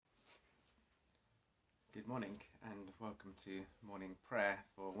Good morning and welcome to morning prayer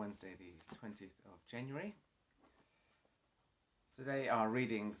for Wednesday the 20th of January. Today our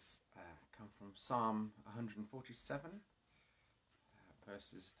readings come from Psalm 147,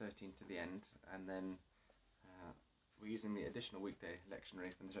 verses 13 to the end, and then we're using the additional weekday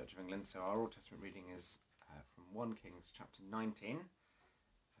lectionary from the Church of England, so our Old Testament reading is from 1 Kings chapter 19,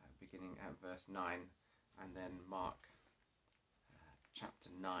 beginning at verse 9, and then Mark chapter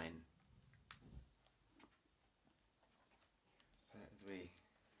 9. So as we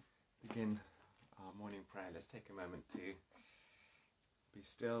begin our morning prayer, let's take a moment to be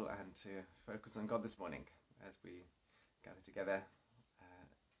still and to focus on God this morning as we gather together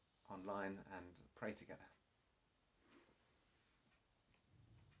online and pray together.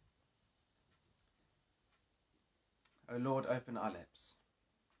 O Lord, open our lips,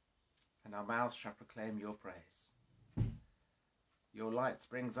 and our mouths shall proclaim your praise. Your light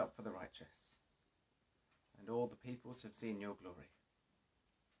springs up for the righteous, and all the peoples have seen your glory.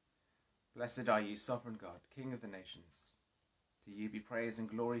 Blessed are you, sovereign God, King of the nations. To you be praise and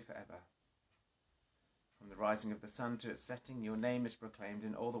glory forever. From the rising of the sun to its setting, your name is proclaimed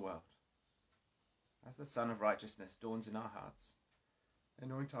in all the world. As the sun of righteousness dawns in our hearts,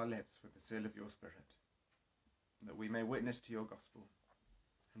 anoint our lips with the seal of your Spirit, that we may witness to your gospel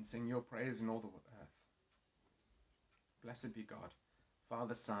and sing your praise in all the earth. Blessed be God,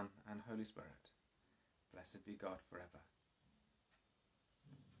 Father, Son, and Holy Spirit. Blessed be God forever.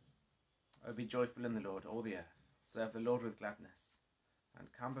 O be joyful in the Lord, all the earth. Serve the Lord with gladness, and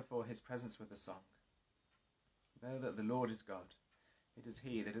come before his presence with a song. Know that the Lord is God. It is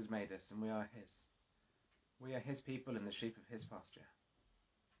he that has made us, and we are his. We are his people and the sheep of his pasture.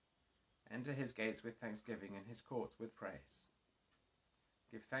 Enter his gates with thanksgiving and his courts with praise.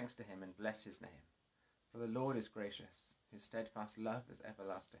 Give thanks to him and bless his name. For the Lord is gracious, his steadfast love is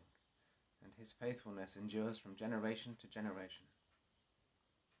everlasting, and his faithfulness endures from generation to generation.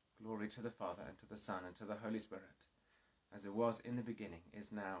 Glory to the Father, and to the Son, and to the Holy Spirit, as it was in the beginning,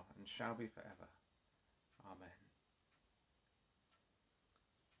 is now, and shall be forever. Amen.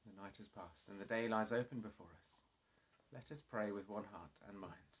 The night has passed, and the day lies open before us. Let us pray with one heart and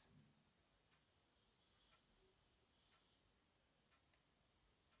mind.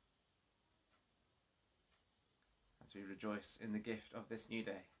 As we rejoice in the gift of this new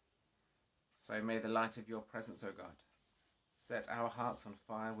day, so may the light of your presence, O God, set our hearts on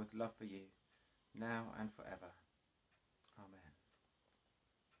fire with love for you, now and forever. Amen.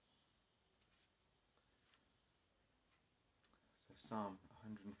 So Psalm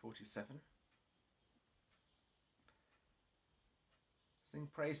 147. Sing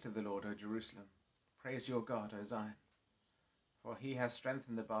praise to the Lord, O Jerusalem. Praise your God, O Zion. For he has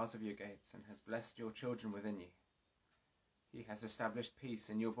strengthened the bars of your gates and has blessed your children within you. He has established peace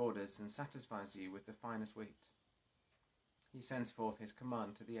in your borders and satisfies you with the finest wheat. He sends forth his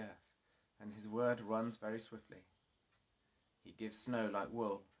command to the earth, and his word runs very swiftly. He gives snow like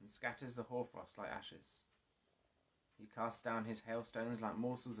wool and scatters the hoarfrost like ashes. He casts down his hailstones like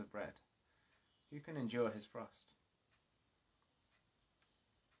morsels of bread. Who can endure his frost?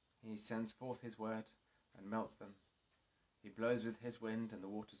 He sends forth his word and melts them. He blows with his wind and the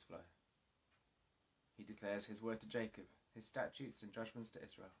waters flow. He declares his word to Jacob, his statutes and judgments to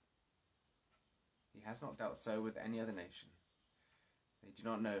Israel. He has not dealt so with any other nation. They do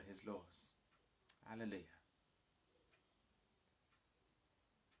not know his laws. Alleluia.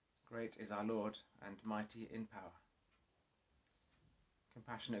 Great is our Lord, and mighty in power.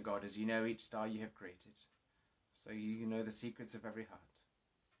 Compassionate God, as you know each star you have created, so you know the secrets of every heart.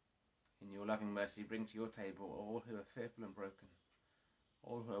 In your loving mercy bring to your table all who are fearful and broken,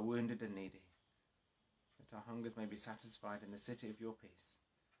 all who are wounded and needy, that our hungers may be satisfied in the city of your peace,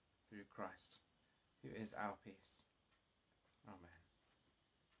 through Christ, who is our peace. Amen.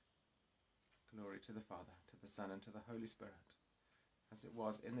 Glory to the Father, to the Son, and to the Holy Spirit, as it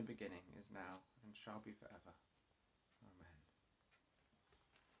was in the beginning, is now, and shall be forever. Amen.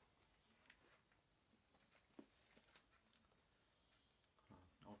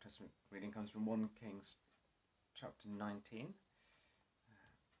 Our Old Testament reading comes from 1 Kings chapter 19,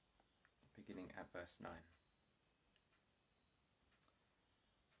 beginning at verse 9.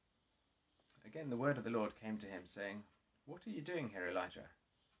 Again the word of the Lord came to him, saying, "What are you doing here, Elijah?"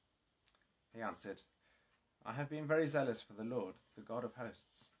 He answered, "I have been very zealous for the Lord, the God of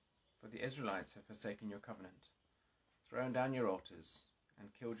hosts, for the Israelites have forsaken your covenant, thrown down your altars,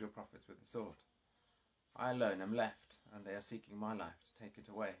 and killed your prophets with the sword. I alone am left, and they are seeking my life to take it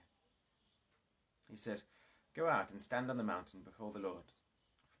away." He said, "Go out and stand on the mountain before the Lord,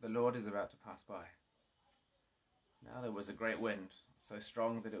 for the Lord is about to pass by." Now there was a great wind, so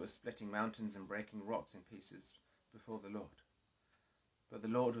strong that it was splitting mountains and breaking rocks in pieces before the Lord. But the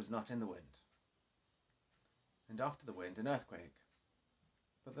Lord was not in the wind. And after the wind, an earthquake.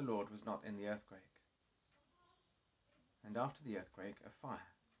 But the Lord was not in the earthquake. And after the earthquake, a fire.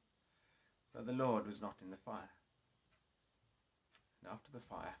 But the Lord was not in the fire. And after the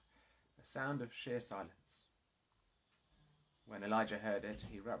fire, a sound of sheer silence. When Elijah heard it,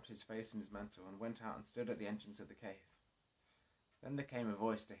 he wrapped his face in his mantle and went out and stood at the entrance of the cave. Then there came a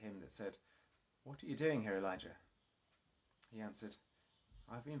voice to him that said, "What are you doing here, Elijah?" He answered,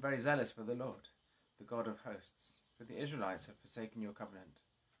 "I have been very zealous for the Lord, the God of hosts, for the Israelites have forsaken your covenant,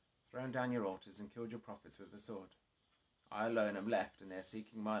 thrown down your altars and killed your prophets with the sword. I alone am left, and they are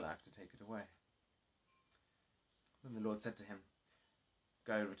seeking my life to take it away." Then the Lord said to him,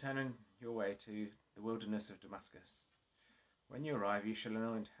 "Go, return on your way to the wilderness of Damascus. When you arrive, you shall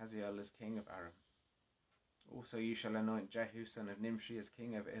anoint Hazael as king of Aram. Also you shall anoint Jehu son of Nimshi as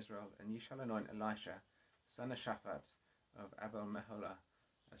king over Israel, and you shall anoint Elisha son of Shaphat of Abel-Meholah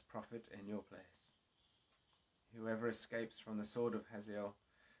as prophet in your place. Whoever escapes from the sword of Hazael,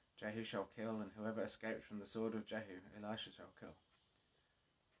 Jehu shall kill, and whoever escapes from the sword of Jehu, Elisha shall kill.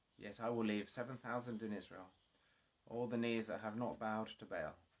 Yet I will leave 7,000 in Israel, all the knees that have not bowed to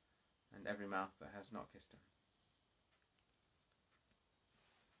Baal, and every mouth that has not kissed him."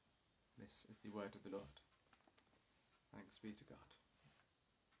 This is the word of the Lord. Thanks be to God.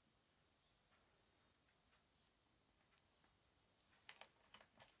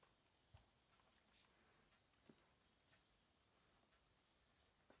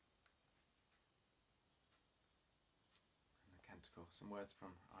 And the canticle, some words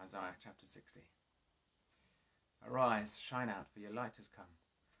from Isaiah chapter 60. "Arise, shine out, for your light has come.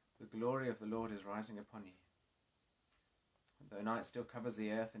 The glory of the Lord is rising upon you. Though night still covers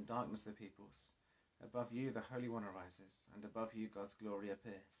the earth and darkness the peoples, above you the Holy One arises, and above you God's glory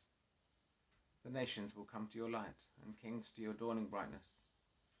appears. The nations will come to your light, and kings to your dawning brightness.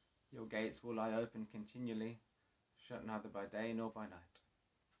 Your gates will lie open continually, shut neither by day nor by night.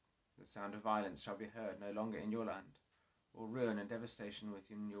 The sound of violence shall be heard no longer in your land, or ruin and devastation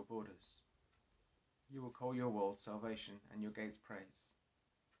within your borders. You will call your walls salvation, and your gates praise.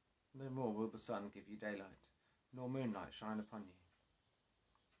 No more will the sun give you daylight, nor moonlight shine upon you.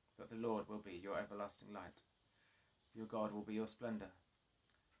 But the Lord will be your everlasting light. Your God will be your splendor.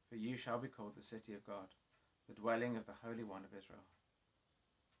 For you shall be called the city of God, the dwelling of the Holy One of Israel.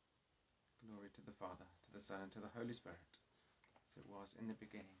 Glory to the Father, to the Son, and to the Holy Spirit, as it was in the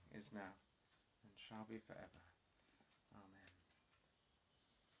beginning, is now, and shall be forever. Amen."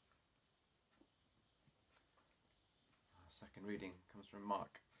 Our second reading comes from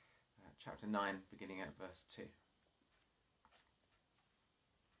Mark chapter 9, beginning at verse 2.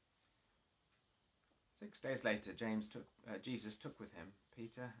 6 days later, Jesus took with him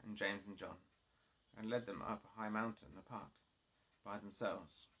Peter and James and John, and led them up a high mountain apart, by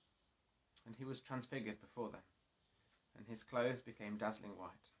themselves. And he was transfigured before them, and his clothes became dazzling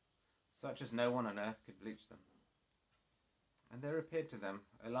white, such as no one on earth could bleach them. And there appeared to them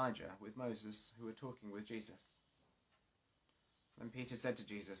Elijah with Moses, who were talking with Jesus. Then Peter said to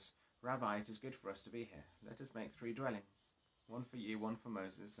Jesus, "Rabbi, it is good for us to be here. Let us make 3 dwellings, one for you, one for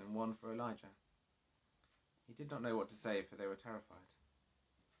Moses, and one for Elijah." He did not know what to say, for they were terrified.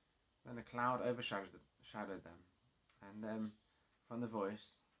 Then a cloud overshadowed them, and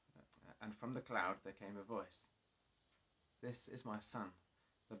from the cloud there came a voice, "This is my Son,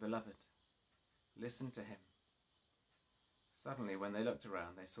 the Beloved. Listen to him." Suddenly, when they looked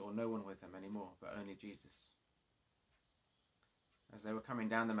around, they saw no one with them anymore, but only Jesus. As they were coming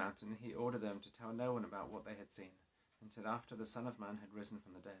down the mountain, he ordered them to tell no one about what they had seen, until after the Son of Man had risen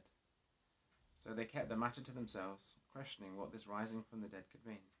from the dead. So they kept the matter to themselves, questioning what this rising from the dead could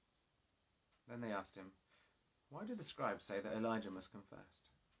mean. Then they asked him, "Why do the scribes say that Elijah must come first?"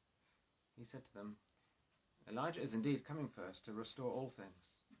 He said to them, "Elijah is indeed coming first to restore all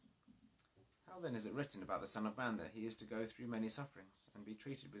things. How then is it written about the Son of Man that he is to go through many sufferings and be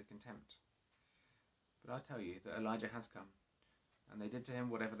treated with contempt? But I tell you that Elijah has come, and they did to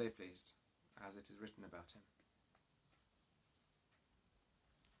him whatever they pleased, as it is written about him."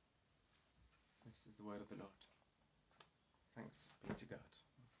 This is the word of the Lord. Thanks be to God.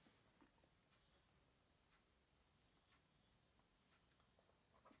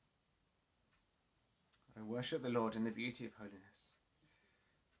 I worship the Lord in the beauty of holiness.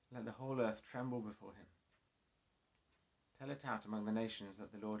 Let the whole earth tremble before him. Tell it out among the nations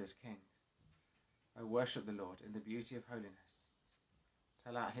that the Lord is King. I worship the Lord in the beauty of holiness.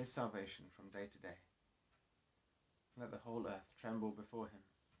 Tell out his salvation from day to day. Let the whole earth tremble before him.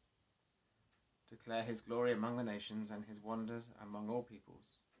 Declare his glory among the nations and his wonders among all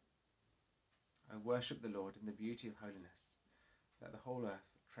peoples. O worship the Lord in the beauty of holiness. Let the whole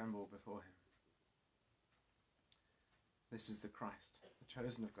earth tremble before him. This is the Christ, the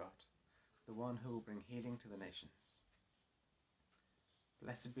chosen of God, the one who will bring healing to the nations.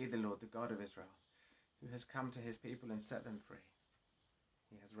 Blessed be the Lord, the God of Israel, who has come to his people and set them free.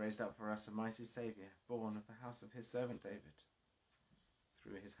 He has raised up for us a mighty Saviour, born of the house of his servant David.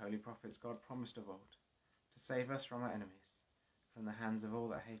 Through his holy prophets, God promised of old to save us from our enemies, from the hands of all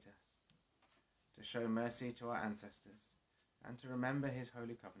that hate us, to show mercy to our ancestors, and to remember his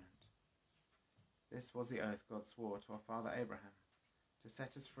holy covenant. This was the oath God swore to our father Abraham, to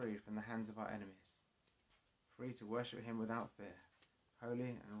set us free from the hands of our enemies, free to worship him without fear,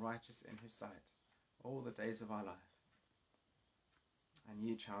 holy and righteous in his sight, all the days of our life. And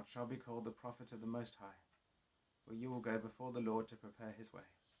you, child, shall be called the prophet of the Most High, for you will go before the Lord to prepare his way,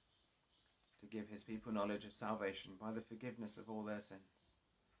 to give his people knowledge of salvation by the forgiveness of all their sins.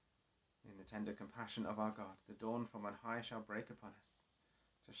 In the tender compassion of our God, the dawn from on high shall break upon us,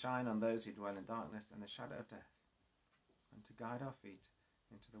 to shine on those who dwell in darkness and the shadow of death, and to guide our feet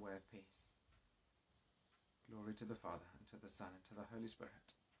into the way of peace. Glory to the Father, and to the Son, and to the Holy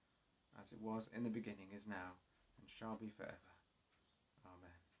Spirit, as it was in the beginning, is now, and shall be forever.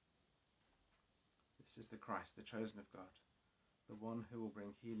 Amen. This is the Christ, the chosen of God, the one who will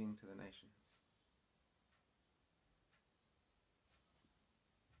bring healing to the nations.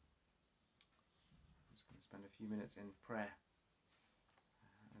 I'm just going to spend a few minutes in prayer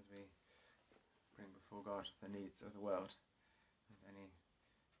as we bring before God the needs of the world and any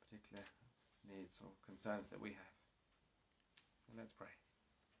particular needs or concerns that we have. So let's pray.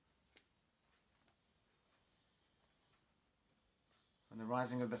 From the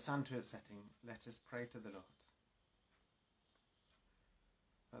rising of the sun to its setting, let us pray to the Lord,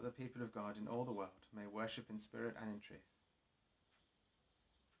 that the people of God in all the world may worship in spirit and in truth.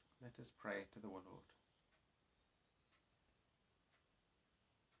 Let us pray to the Lord.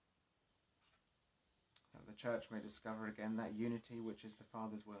 That the Church may discover again that unity which is the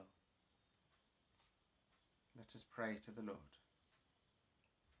Father's will. Let us pray to the Lord.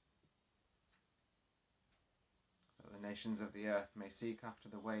 That the nations of the earth may seek after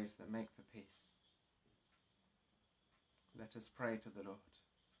the ways that make for peace. Let us pray to the Lord.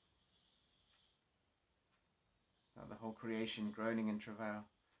 That the whole creation, groaning in travail,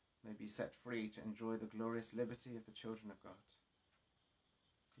 may be set free to enjoy the glorious liberty of the children of God.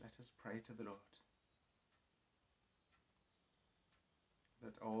 Let us pray to the Lord.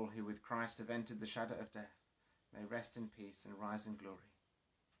 That all who with Christ have entered the shadow of death may rest in peace and rise in glory.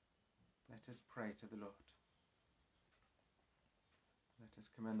 Let us pray to the Lord. Let us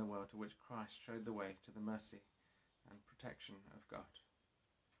commend the world to which Christ showed the way to the mercy and protection of God.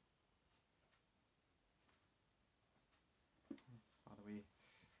 Father, we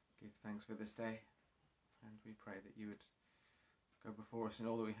give thanks for this day, and we pray that you would go before us in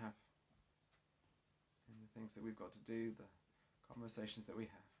all that we have, in the things that we've got to do, the conversations that we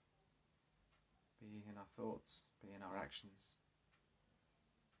have, be in our thoughts, be in our actions.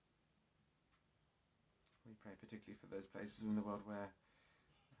 We pray particularly for those places in the world where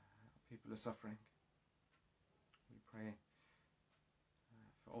people are suffering. We pray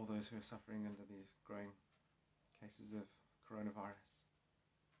for all those who are suffering under these growing cases of coronavirus.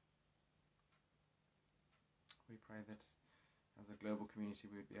 We pray that as a global community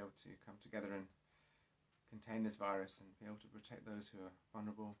we would be able to come together and contain this virus and be able to protect those who are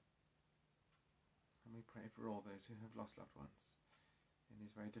vulnerable. And we pray for all those who have lost loved ones in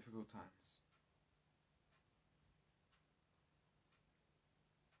these very difficult times.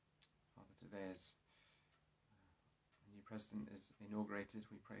 Father, today as a new president is inaugurated,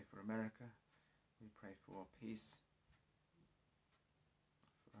 we pray for America, we pray for peace,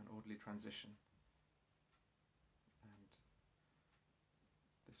 for an orderly transition, and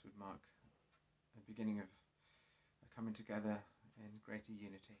this would mark a beginning of a coming together in greater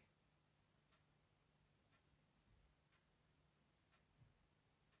unity.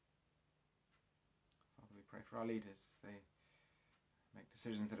 Father, we pray for our leaders as they make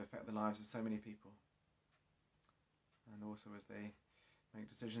decisions that affect the lives of so many people, and also as they make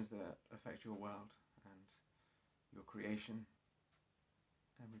decisions that affect your world and your creation.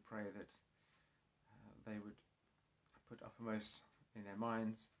 And we pray that they would put uppermost in their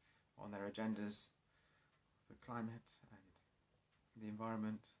minds, on their agendas, the climate and the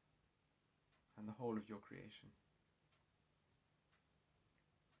environment and the whole of your creation.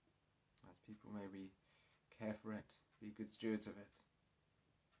 As people, may we care for it, be good stewards of it.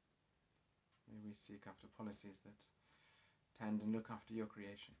 May we seek after policies that tend and look after your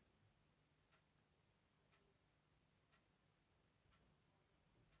creation.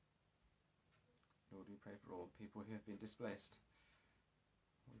 we pray for all people who have been displaced.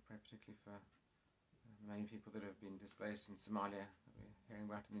 We pray particularly for many people that have been displaced in Somalia that we're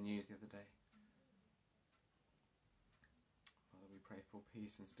hearing about in the news the other day. Father, we pray for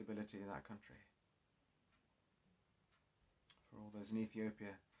peace and stability in that country. For all those in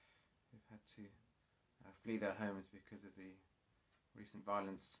Ethiopia who've had to flee their homes because of the recent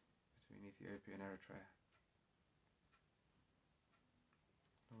violence between Ethiopia and Eritrea.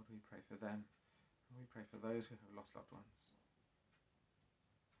 Lord, we pray for them, and we pray for those who have lost loved ones.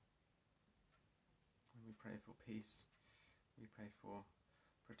 And we pray for peace, we pray for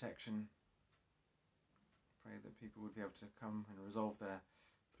protection, pray that people would be able to come and resolve their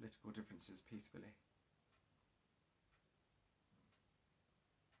political differences peacefully.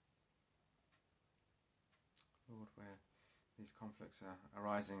 Lord, where these conflicts are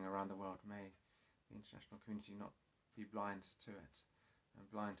arising around the world, may the international community not be blind to it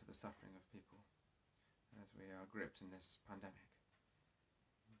and blind to the suffering of people as we are gripped in this pandemic.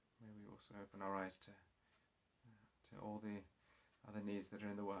 May we also open our eyes to all the other needs that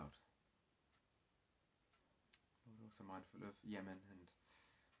are in the world. Lord, also mindful of Yemen and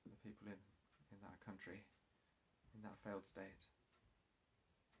the people in that country, in that failed state,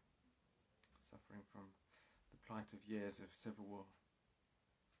 suffering from the plight of years of civil war.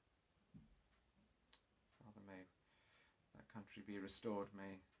 Father, may that country be restored.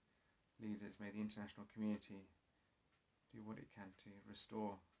 May leaders, may the international community do what it can to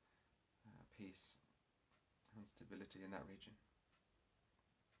restore peace and stability in that region.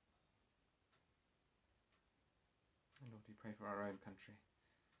 And Lord, we pray for our own country,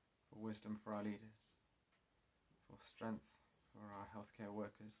 for wisdom for our leaders, for strength for our healthcare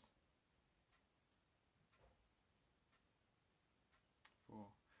workers, for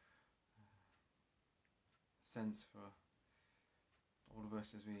sense for all of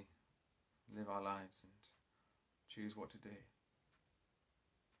us as we live our lives and choose what to do.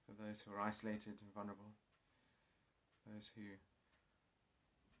 For those who are isolated and vulnerable, those who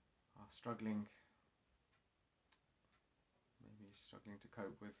are struggling, maybe struggling to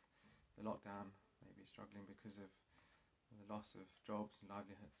cope with the lockdown, maybe struggling because of the loss of jobs and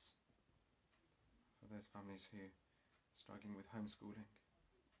livelihoods. For those families who are struggling with homeschooling,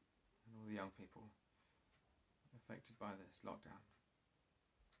 and all the young people affected by this lockdown.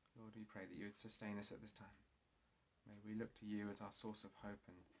 Lord, we pray that you would sustain us at this time. May we look to you as our source of hope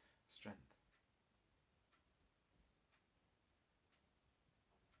and strength.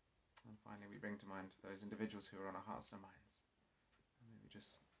 And finally, we bring to mind those individuals who are on our hearts and our minds. And may we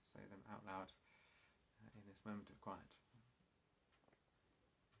just say them out loud in this moment of quiet.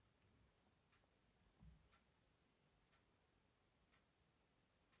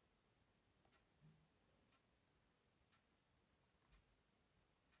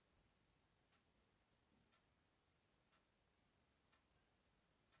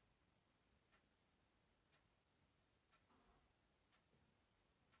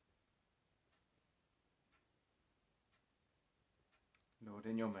 Lord,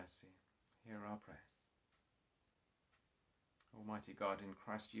 in your mercy, hear our prayers. Almighty God, in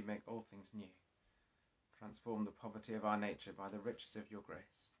Christ you make all things new. Transform the poverty of our nature by the riches of your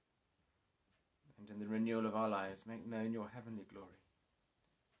grace. And in the renewal of our lives, make known your heavenly glory.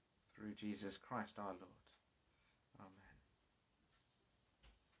 Through Jesus Christ our Lord. Amen.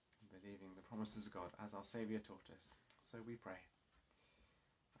 Believing the promises of God as our Saviour taught us, so we pray.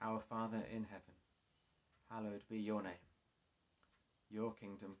 Our Father in heaven, hallowed be your name. Your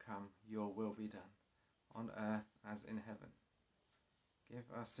kingdom come, your will be done, on earth as in heaven. Give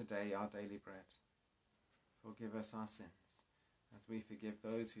us today our daily bread. Forgive us our sins, as we forgive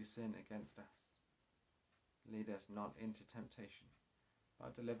those who sin against us. Lead us not into temptation,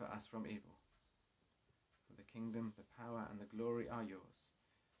 but deliver us from evil. For the kingdom, the power, and the glory are yours,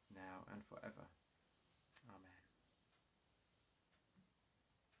 now and forever. Amen.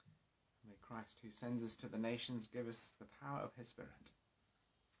 May Christ, who sends us to the nations, give us the power of his Spirit.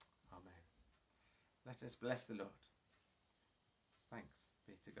 Amen. Let us bless the Lord. Thanks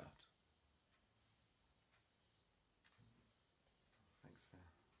be to God. Thanks for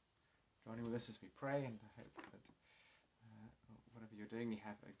joining with us as we pray, and I hope that whatever you're doing, you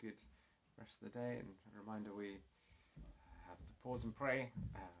have a good rest of the day. And a reminder, we have the Pause and Pray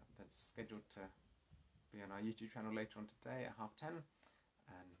that's scheduled to be on our YouTube channel later on today at 10:30,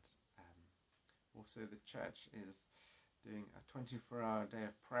 and also the church is doing a 24-hour day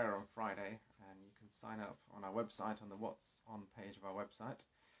of prayer on Friday, and you can sign up on our website, on the What's On page of our website.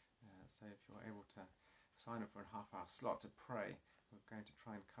 So if you're able to sign up for a half-hour slot to pray, we're going to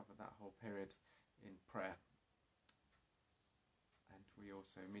try and cover that whole period in prayer. and we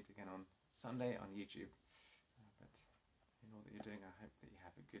also meet again on Sunday on YouTube. But in all that you're doing, I hope that you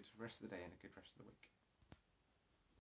have a good rest of the day and a good rest of the week.